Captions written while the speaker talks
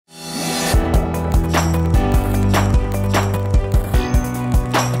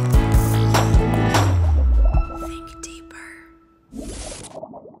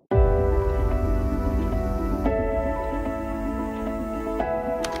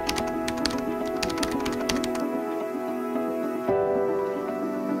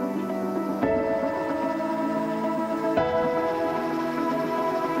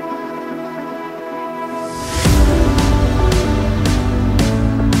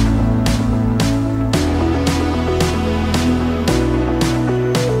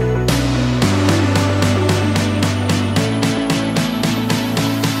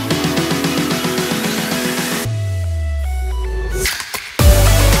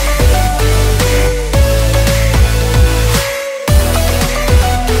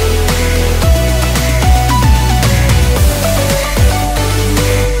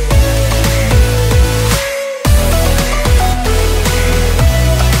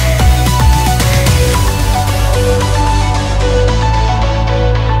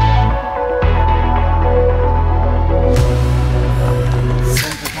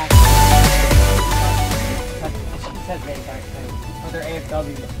they're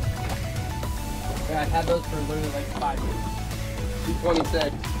AFW. Yeah, I've had those for literally like 5 years.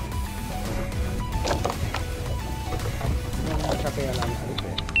 226.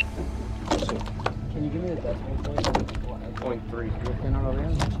 Can you give me the decimal point? 0.3.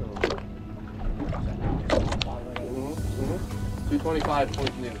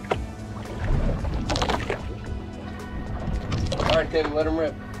 225.2. Alright, David, let him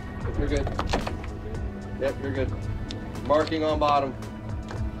rip. You're good. Yep, you're good. Marking on bottom.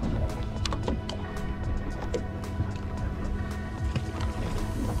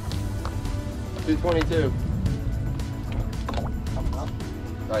 $222.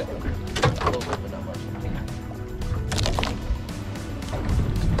 Right. A little bit, but not much.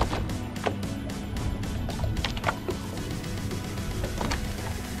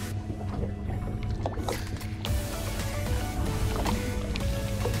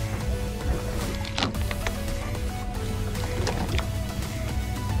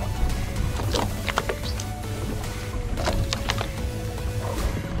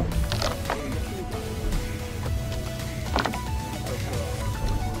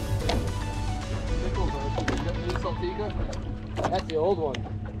 That's the old one.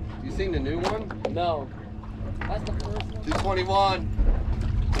 You seen the new one? No. That's the first one. 221.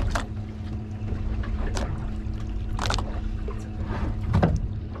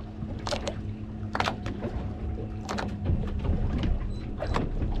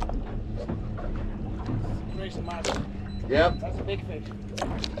 Yep. That's a big fish.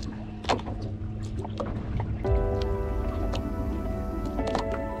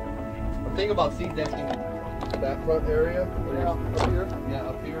 I'm thinking about seed decking that front area. Yeah, up here. Yeah,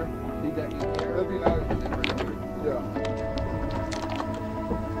 up here. Seed decking here. That'd be nice. Yeah.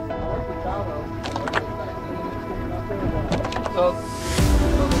 I like the cow though. So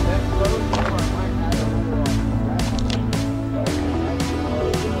the next boat, I might have it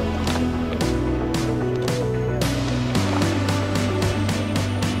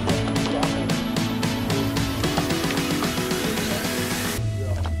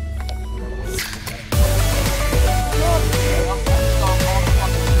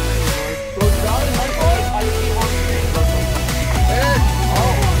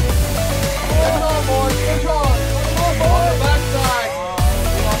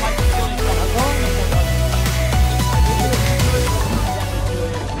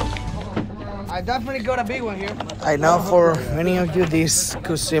I definitely got a big one here. I know for many of you this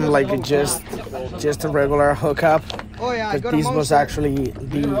could seem like just a regular hookup, Oh yeah, but this was actually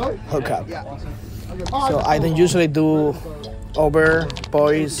the hookup. So I don't usually do over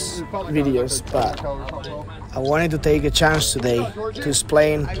boys videos, but I wanted to take a chance today to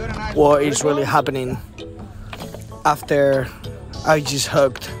explain what is really happening after I just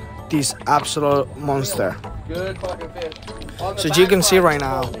hooked this absolute monster. Good fucking fish. So you can see right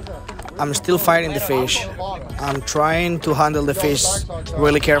now, I'm still fighting the fish. I'm trying to handle the fish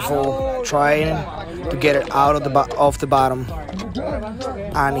really careful, trying to get it out of off the bottom,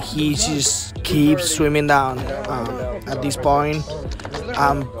 and he just keeps swimming down. At this point,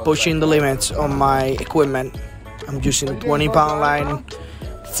 I'm pushing the limits on my equipment. I'm using 20-pound line,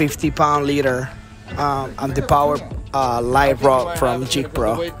 50-pound leader, and the power Lite rod from JYG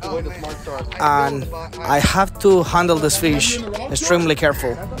Pro, and I have to handle this fish extremely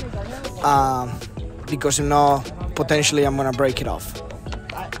careful. Because you know, potentially I'm gonna break it off.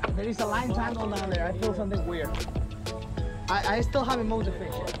 There is a line tangle down there. I feel something weird. I still haven't moved the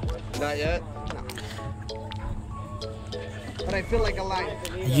fish yet. Not yet? No. But I feel like a line.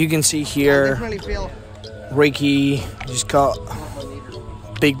 You can see here, Ricky just caught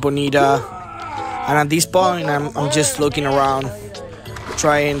big bonita, and at this point I'm just looking around,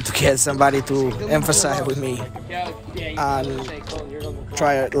 trying to get somebody to emphasize with me and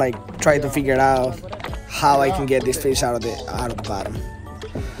try to figure out how I can get this fish out of the bottom.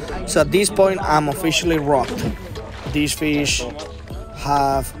 So at this point I'm officially rocked. These fish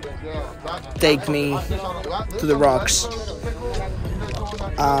have taken me to the rocks,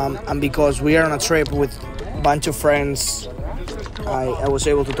 and because we are on a trip with a bunch of friends, I was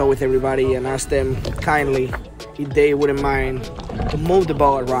able to talk with everybody and ask them kindly if they wouldn't mind to move the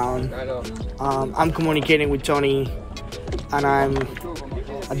boat around. I'm communicating with Toni, and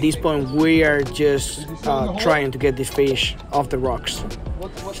at this point we are just trying to get this fish off the rocks.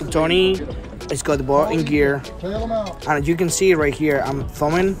 So Toni has got the boat in gear, and you can see right here I'm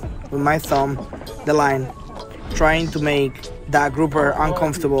thumbing with my thumb the line, trying to make that grouper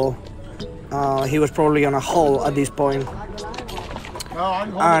uncomfortable. He was probably on a hole at this point,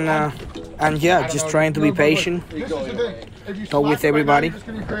 and yeah, just trying to be patient talk with everybody,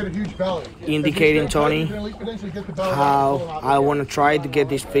 indicating Toni how I want to try to get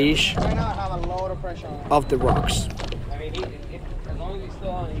this fish off the rocks.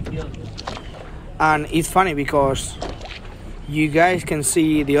 And it's funny because you guys can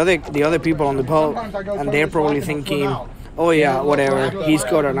see the other people on the boat, and they're probably thinking, oh yeah, whatever, he's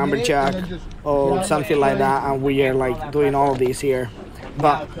got an amberjack or something like that, and we are like doing all of this here.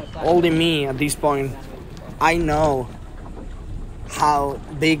 But only me at this point, I know how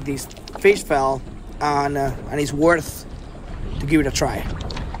big this fish fell, and it's worth to give it a try.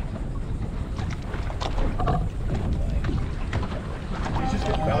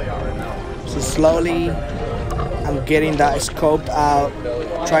 So slowly I'm getting that scope out,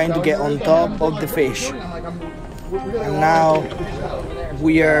 trying to get on top of the fish. And now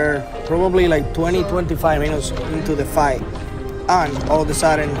we are probably like 20-25 minutes into the fight, and all of a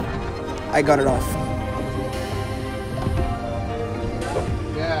sudden I got it off.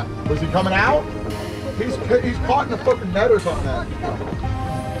 Yeah. Was he coming out? He's caught in the fucking net or something.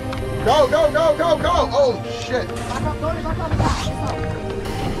 Go, go, go, go, go! Oh shit!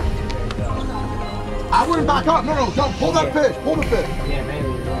 I wouldn't back up. No, don't pull that fish. Pull the fish. Yeah, maybe.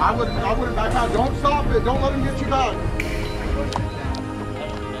 I wouldn't back out. Don't stop it. Don't let him get you back.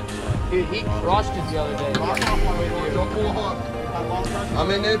 Dude, he crushed it the other day. Don't pull a hook. I'm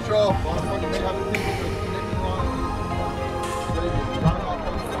in neutral.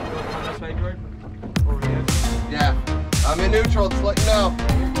 Yeah, I'm in neutral. Just let you know.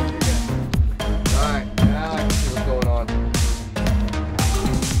 Alright, now I can see what's going on.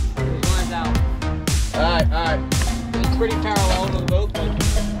 Alright. It's pretty parallel to the boat, but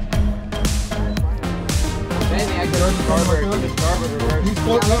maybe I could the starboard reverse. He's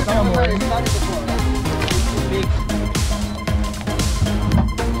floating up down there.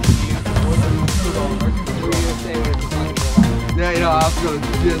 Yeah, you know, I was going to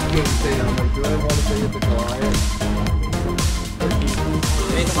just say that. I'm like, do I want to say it the Goliath?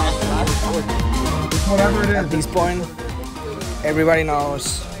 Whatever it is. At this point, everybody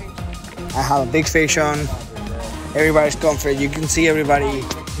knows I have a big fish on. Everybody's confident. You can see everybody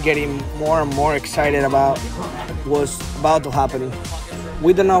getting more and more excited about what's about to happen.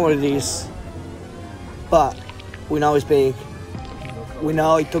 We don't know what it is, but we know it's big. We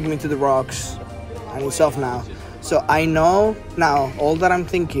know it took me to the rocks, and it's off now. So I know now, all that I'm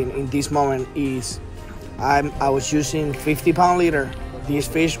thinking in this moment is I was using 50-pound leader. This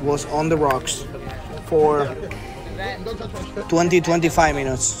fish was on the rocks for 20-25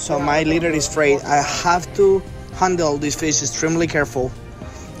 minutes. So my leader is frayed. I have to handle this fish extremely careful.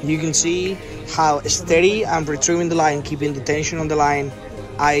 You can see how steady I'm retrieving the line, keeping the tension on the line.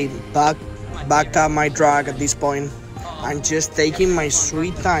 I backed up my drag at this point. I'm just taking my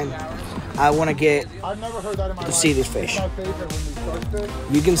sweet time. I want to get to see this fish.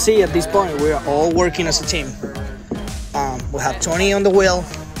 You can see at this point we're all working as a team. We have Toni on the wheel,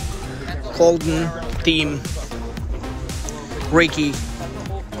 Colton, team, Ricky.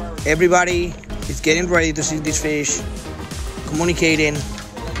 Everybody is getting ready to see this fish, communicating.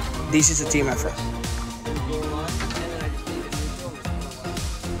 This is a team effort.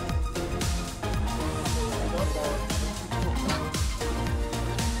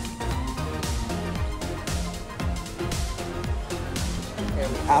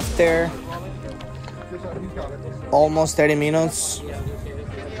 After almost 30 minutes,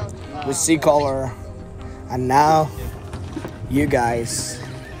 we see color, and now you guys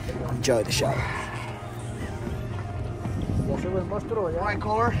enjoy the show. Right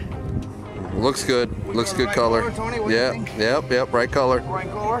color. Looks good. Looks good color. Yeah. Yep. Right color. Right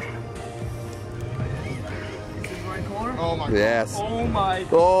color. Oh my God. Yes. Oh my.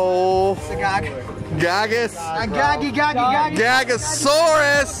 Oh. It's a gag. Gagus. A gaggy.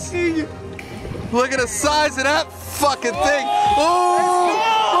 Gagasaurus. Look at the size of that fucking thing. Oh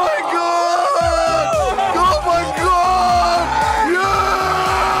my God. Oh my God.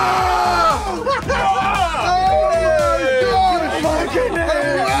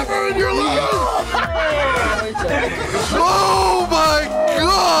 Never in your life. Oh my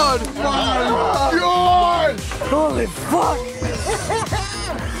God. Holy fuck!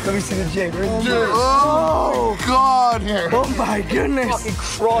 Let me see the jig. Where's the jig? Oh God! Here. Oh my goodness! Fucking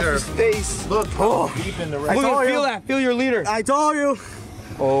cross his face. Look, deep in the red. Feel that. Feel your leader. I told you.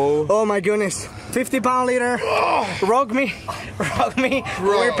 Oh my goodness! 50-pound leader. Rock me.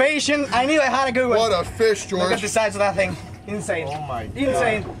 We're patient. I knew I had a good one. What a fish, George! Look at the size of that thing. Insane. Oh my God.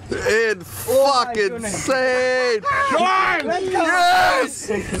 Insane. Fucking insane. Come on! Let's go! Yes!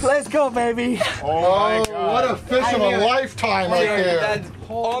 Let's go, baby. Oh my God! What a fish of a lifetime right there.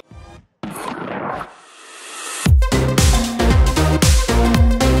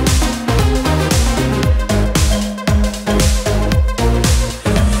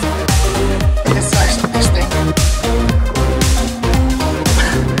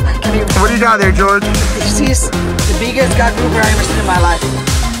 got there, George? This is the biggest gag grouper I've ever seen in my life.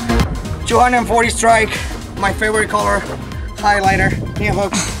 240 strike, my favorite color, highlighter, knee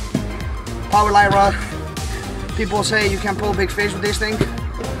hook, power light rod. People say you can pull big fish with this thing.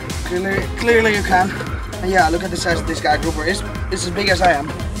 Clearly you can. And yeah, look at the size of this gag grouper. It's as big as I am.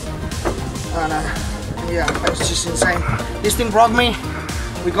 And yeah, it's just insane. This thing broke me.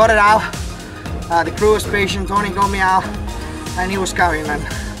 We got it out. The crew was patient. Toni got me out, and he was carrying, man.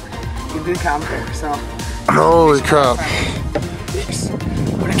 He did come, so. Holy crap!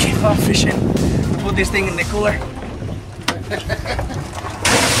 I'm gonna keep on fishing. Put this thing in the cooler.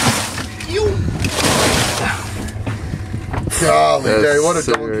 Golly, Jay, what a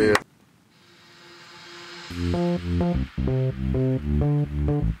donkey!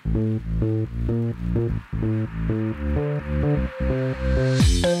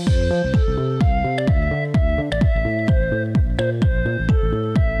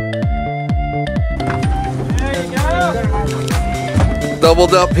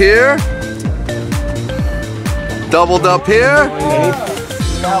 Doubled up here. Doubled up here.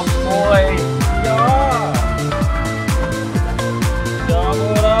 Oh boy.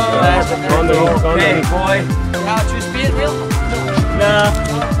 Hey boy. Now, do you speed reel?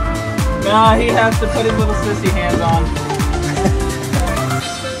 Nah, he has to put his little sissy hands on.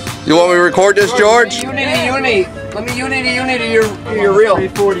 You want me to record this, George? Unity. Let me unity your reel.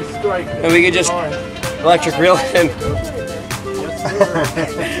 340 strike. And we can just electric reel him.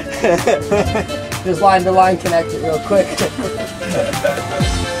 Just the line connect it real quick.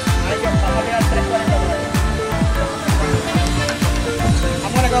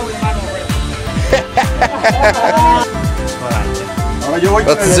 I'm gonna go with manual reel.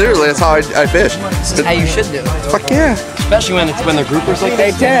 That's seriously, that's how I fish. That's how you should do it. Fuck yeah. Especially when they're groupers like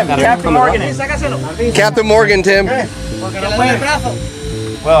Hey Tim, Captain Morgan. Captain Morgan, Tim.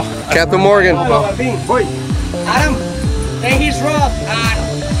 Well, Captain Morgan. Adam, take his rod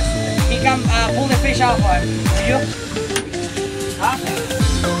and he can pull the fish out for him. You? Huh?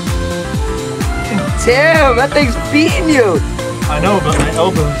 Tim, that thing's beating you. I know, but my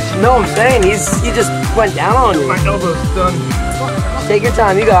elbows. No, I'm saying he just went down on you. My elbow's done. Take your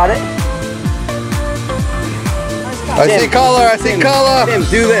time, you got it. I see color, I see color. Tim,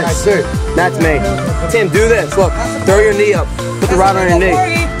 do this. That's me. Tim, do this. Look, throw your knee up. Put the rod on your knee.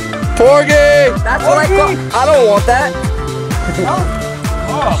 Porgy! That's what I call. I don't want that.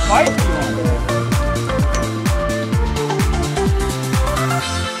 Oh, fight you.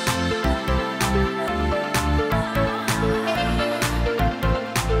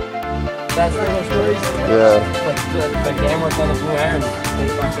 That's the little stories. Yeah. The camera's on the blue iron. They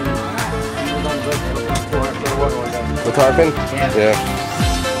fucking The tarpon? Yeah.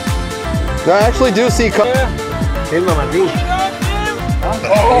 No, I actually do see color.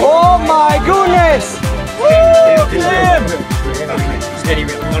 Oh my goodness! Steady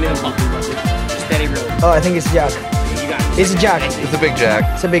reel. Don't even pump. Steady reel. Oh, I think it's a jack. It's a jack. It's a big jack.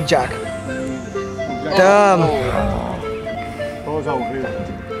 It's a big jack. Damn.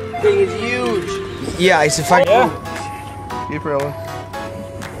 Thing is huge. Yeah, it's a fucking. Yeah. Keep reeling.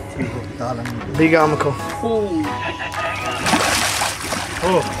 Big armacle. Oh.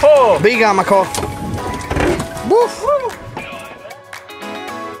 Big armacle. Woof.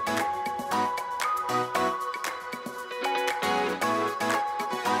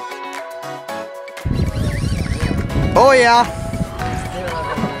 Oh yeah.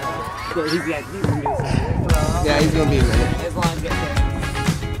 Yeah, he's gonna be in there.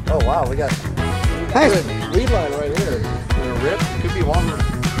 Oh wow, we got Hey. lead line right here. A rip, could be longer.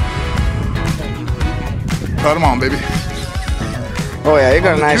 Cut him on, baby. Oh yeah, you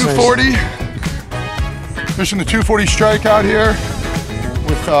got a nice one. 240. Fishing the 240 strike out here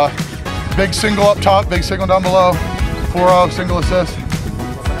with big single up top, big single down below. 4-0 single assist.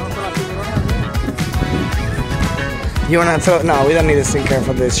 You wanna throw? No, we don't need a sinker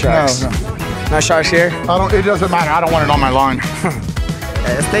for these sharks. No. No sharks here. It doesn't matter. I don't want it on my line.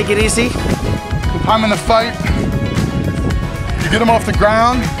 Let's take it easy. The time in the fight, you get them off the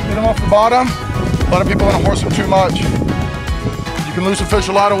ground, get them off the bottom. A lot of people want to horse them too much. You can lose the fish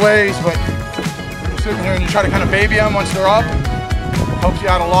a lot of ways, but you're sitting here and you try to kind of baby them once they're up, helps you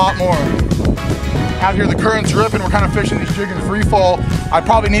out a lot more. Out here the current's ripping, we're kind of fishing these jigging free fall. I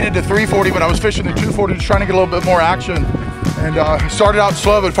probably needed the 340, but I was fishing the 240 just trying to get a little bit more action. And started out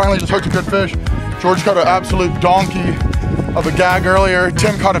slow, but finally just hooked a good fish. George caught an absolute donkey of a gag earlier.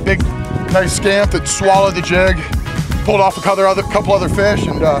 Tim caught a big, nice scamp that swallowed the jig, pulled off a couple other fish,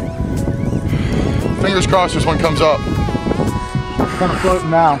 and fingers crossed this one comes up. Kind of floating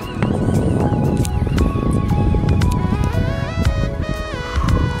now.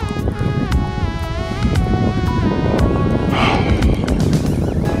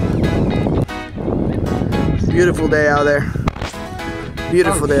 Beautiful day out there.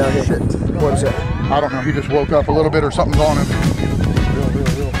 Beautiful day out here. What is it? I don't know. He just woke up a little bit or something's on him.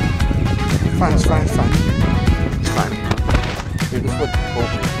 Fine, it's fine, it's fine. It's fine.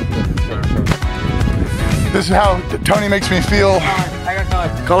 This is how Tony makes me feel. I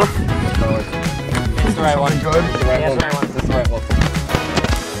got color. Color? That's the right one. Good. Yeah, that's the right one. That's the right one.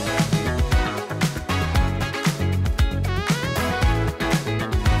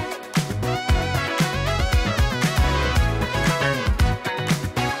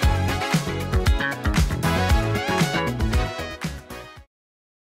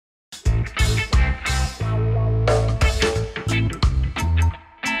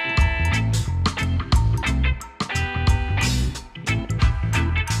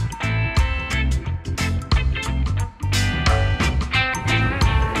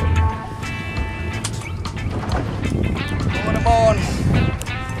 On.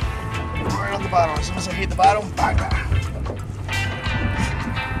 Right on the bottom. As soon as I hit the bottom, bang, bang.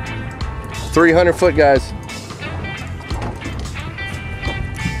 300 foot, guys.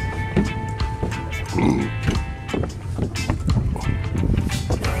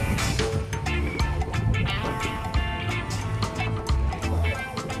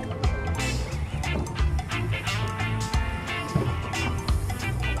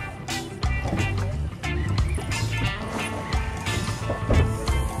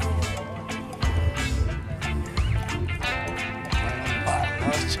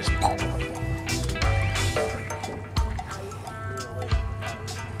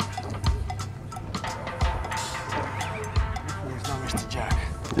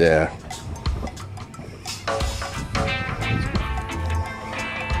 Yeah.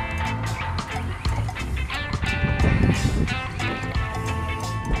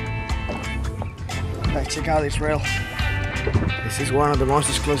 Hey, check out this reel. This is one of the most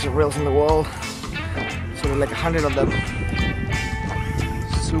exclusive reels in the world. So there's like 100 of them.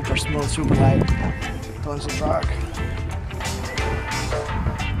 Super smooth, super light. Tons of drag.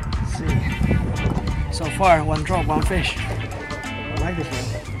 Let's see. So far, one drop, one fish. I like this reel.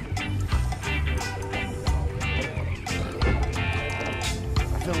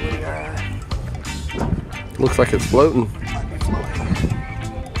 I feel we Looks like it's floating. might be floating.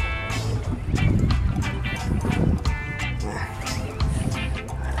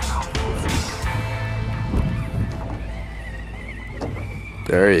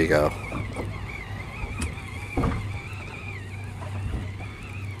 There you go.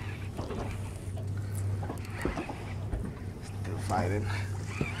 Still fighting.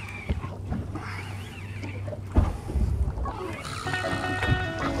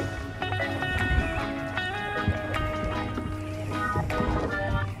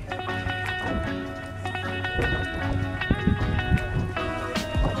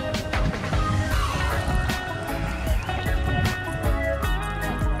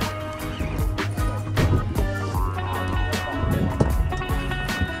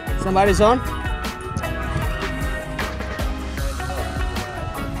 Somebody's on?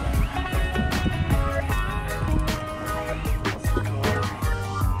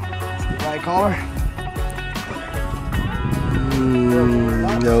 Right collar?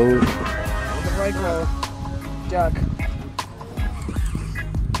 No. The right collar. Jack.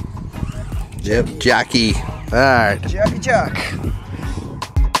 Yep, Jackie. All right. Jackie Jack.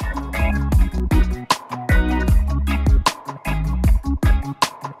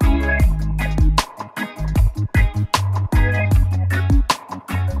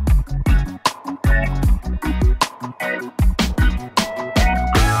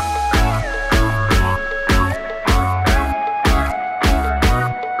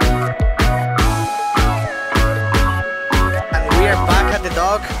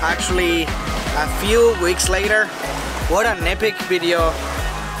 Actually, a few weeks later. What an epic video,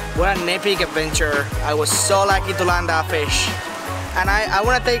 what an epic adventure. I was so lucky to land that fish. And I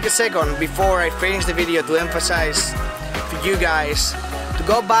want to take a second before I finish the video to emphasize for you guys to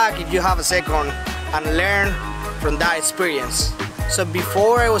go back if you have a second and learn from that experience. So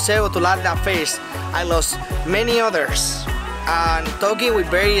before I was able to land that fish, I lost many others. And talking with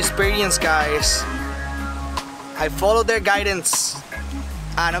very experienced guys, I followed their guidance.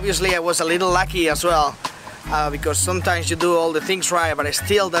 And obviously I was a little lucky as well, because sometimes you do all the things right, but it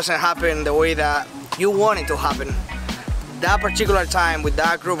still doesn't happen the way that you want it to happen. That particular time with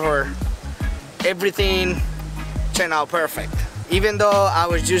that grouper, everything turned out perfect. Even though I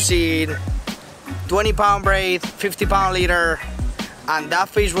was using 20-pound braid, 50-pound leader, and that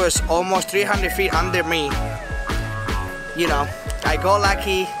fish was almost 300 feet under me, you know, I got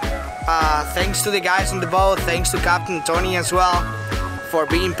lucky. Thanks to the guys on the boat, thanks to Captain Toni as well, for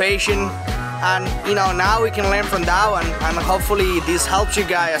being patient And you know, now we can learn from that one, and hopefully this helps you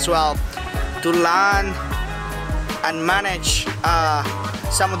guys as well to learn and manage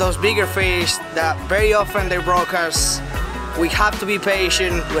some of those bigger fish that very often they broke us. We have to be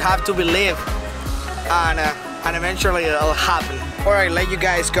patient, we have to believe, and eventually it'll happen. Alright, let you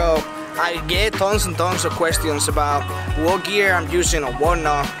guys go. I get tons and tons of questions about what gear I'm using or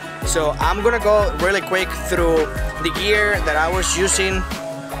whatnot. So I'm gonna go really quick through the gear that I was using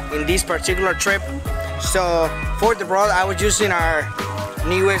in this particular trip. So for the rod, I was using our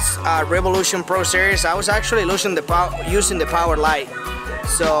newest Revolution Pro series. I was actually using the Power Lite.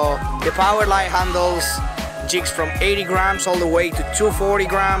 So the Power Lite handles jigs from 80 grams all the way to 240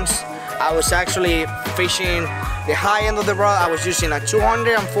 grams. I was actually fishing the high end of the rod. I was using a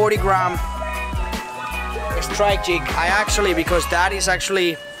 240 gram STRYKE jig. Because that is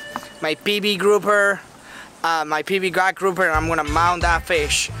actually my PB grouper, my PB gag grouper, and I'm gonna mount that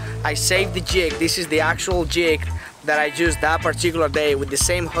fish. I saved the jig. This is the actual jig that I used that particular day with the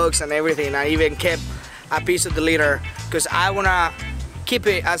same hooks and everything. I even kept a piece of the leader because I wanna keep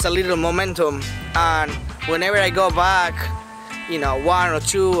it as a little momentum, and whenever I go back, you know, 1 or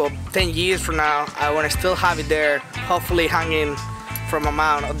 2 or 10 years from now, I wanna still have it there, hopefully hanging from a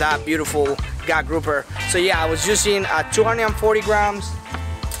mount of that beautiful gag grouper. So yeah, I was using 240 grams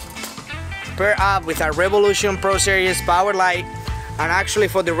paired up with a Revolution Pro Series Power Lite, and actually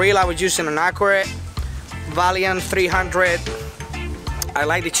for the reel I was using an Accurate Valiant 300. I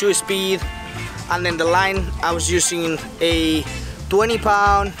like the 2-speed, and then the line I was using a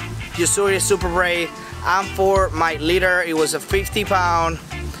 20-pound Usuri Super Braid, and for my leader it was a 50-pound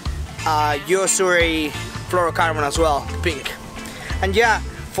Usuri fluorocarbon as well, pink. And yeah,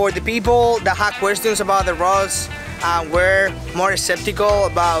 for the people that had questions about the rods and were more skeptical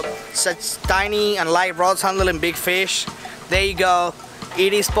about such tiny and light rods handling big fish, there you go.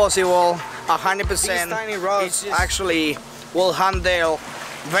 It is possible, 100%. These tiny rods actually will handle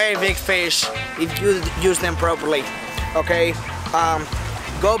very big fish if you use them properly. Okay,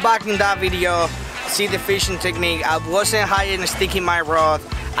 go back in that video, see the fishing technique. I wasn't hiding and sticking my rod.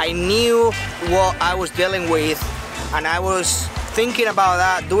 I knew what I was dealing with, and I was thinking about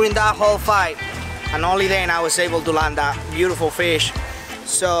that during that whole fight, and only then I was able to land that beautiful fish.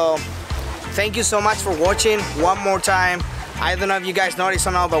 So thank you so much for watching one more time. I don't know if you guys noticed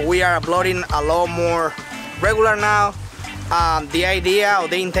or not, but we are uploading a lot more regular now. The idea or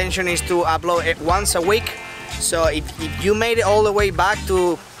the intention is to upload it once a week. So if you made it all the way back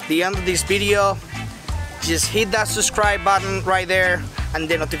to the end of this video, just hit that subscribe button right there and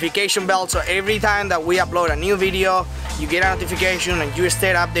the notification bell, so every time that we upload a new video you get a notification and you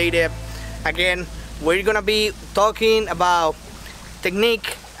stay updated. Again, we're gonna be talking about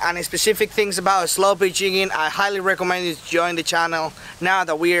technique and specific things about slow pitch jigging. I highly recommend you to join the channel now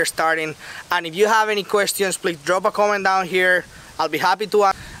that we are starting. And if you have any questions, please drop a comment down here. I'll be happy to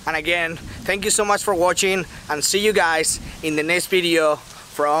answer. And again, thank you so much for watching, and see you guys in the next video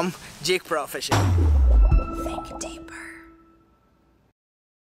from JYG Pro Fishing.